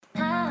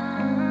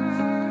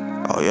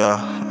Oh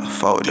yeah,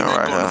 fuck with them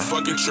right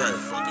here.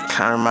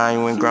 Kinda remind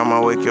you when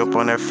grandma wake you up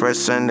on that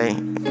first Sunday,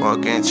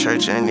 walk in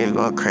church and nigga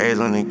going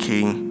crazy on the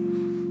key.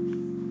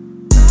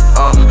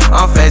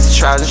 I'm facing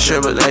trials and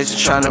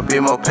tribulations, tryna be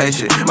more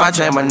patient. My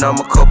chain, my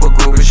number, couple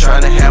groupies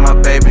tryna have my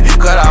baby.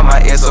 Cut out my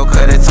SO,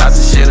 cut it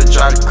toxic shit'll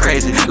drive you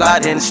crazy.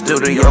 Locked in the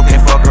studio,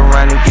 can't fuck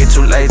around and get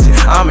too lazy.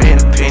 I'm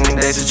independent,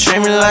 they should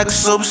treat me like a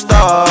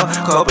superstar.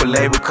 Couple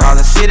label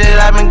calling, see that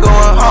I've been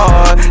going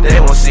hard.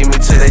 They won't see me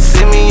till they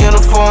see me in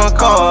a foreign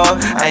car.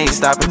 I ain't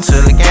stopping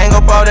till the gang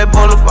up all that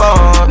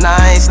boulevard. Nah,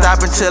 I ain't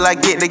stopping till I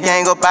get the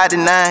gang up out the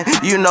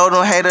 9. You know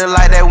them haters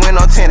like that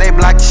window tint, they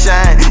block your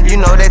shine. You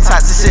know that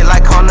toxic shit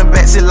like on the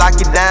back, shit lock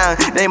you down.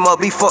 They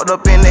must be fucked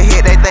up in the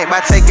head, they think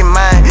by taking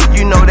mine.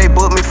 You know they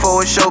booked me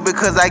for a show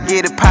because I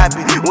get it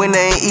poppin'. When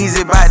they ain't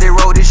easy about they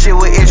road, this shit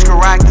with extra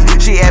rocky.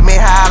 She asked me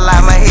how I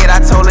like my head,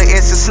 I told her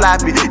extra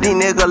sloppy. These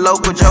nigga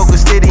local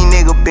jokers, still these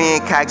nigga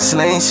being cocky.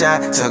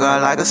 Slingshot, took her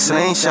like a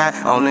slingshot.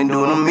 Only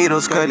do them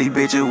middles, cut these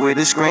bitches with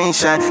a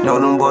screenshot. Know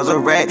them boys a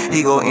rat,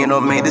 he gon' end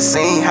up make the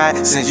scene hot.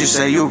 Since you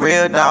say you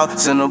real dog,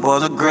 send them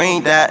boys a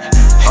green dot.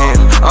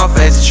 I'm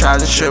facing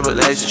trials and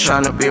tribulations,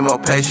 tryna be more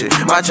patient.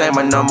 My chain,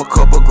 my number,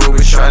 couple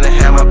groupies tryna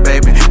have my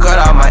baby. Cut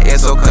out my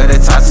SO, cut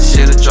that toxic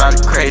shit'll drive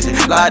you crazy.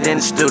 Locked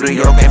in the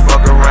studio, can't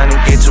fuck around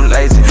and get too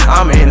lazy.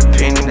 I'm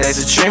independent, they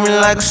should treat me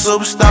like a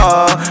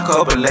superstar.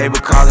 Couple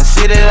label calling,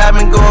 see that I've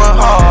been going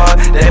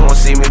hard. They won't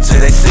see me till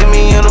they see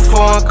me in a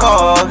foreign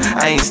car.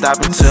 I ain't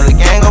stopping till the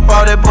gang up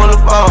all that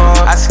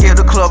boulevard. I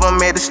skipped the club, I'm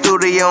at the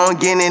studio, I'm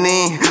getting it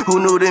in. Who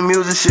knew the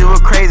music shit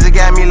was crazy,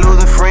 got me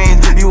losing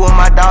friends. You were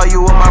my dog,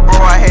 you were my bro,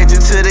 I had you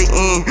to the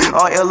end.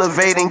 All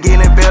elevating,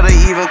 getting better,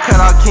 even cut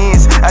out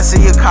kins. I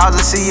see your calls,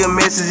 I see your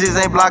messages,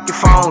 ain't block your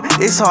phone.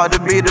 It's hard to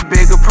be the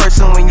bigger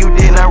person when you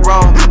did not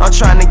wrong. I'm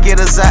trying to get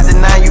us out the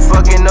 9, you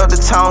fucking up the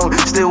tone.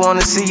 Still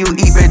wanna see you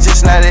eat, but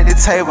just not at the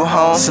table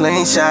home.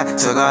 Slingshot,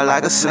 took her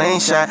like a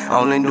slingshot.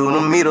 Only do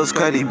them middles,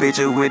 cut these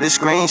bitches with a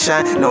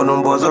screenshot. Know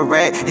them boys a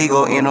rat, he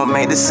gon' end up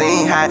make the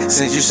scene hot.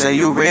 Since you say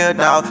you real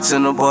dog,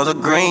 send them boys a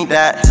green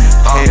dot.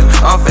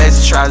 I'm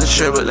facing trials and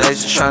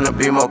tribulations, tryna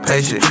be more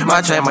patient. My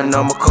chain, my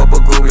number, couple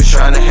groupies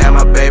tryna have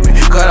my baby.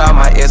 Cut out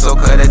my SO,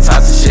 cut that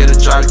toxic shit'll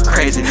drive you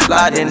crazy.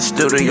 Locked in the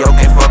studio,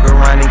 can't fuck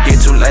around and get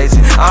too lazy.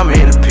 I'm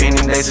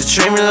independent, they should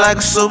treat me like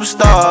a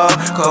superstar.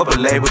 Couple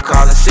label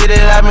calling, see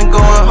that I've been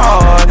going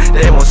hard.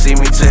 They won't see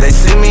me till they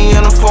see me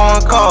in a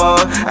foreign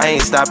car. I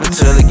ain't stopping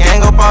till the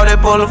gang up all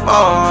that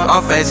boulevard.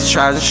 I'm facing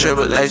trials and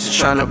tribulations,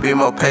 tryna be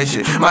more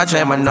patient. My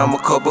chain, my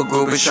number, couple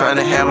groupies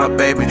tryna have my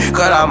baby.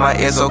 Cut out my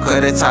SO,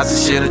 cut that toxic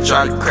shit'll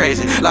drive you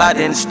crazy. Locked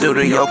in the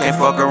studio, can't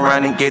fuck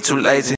around and get too lazy.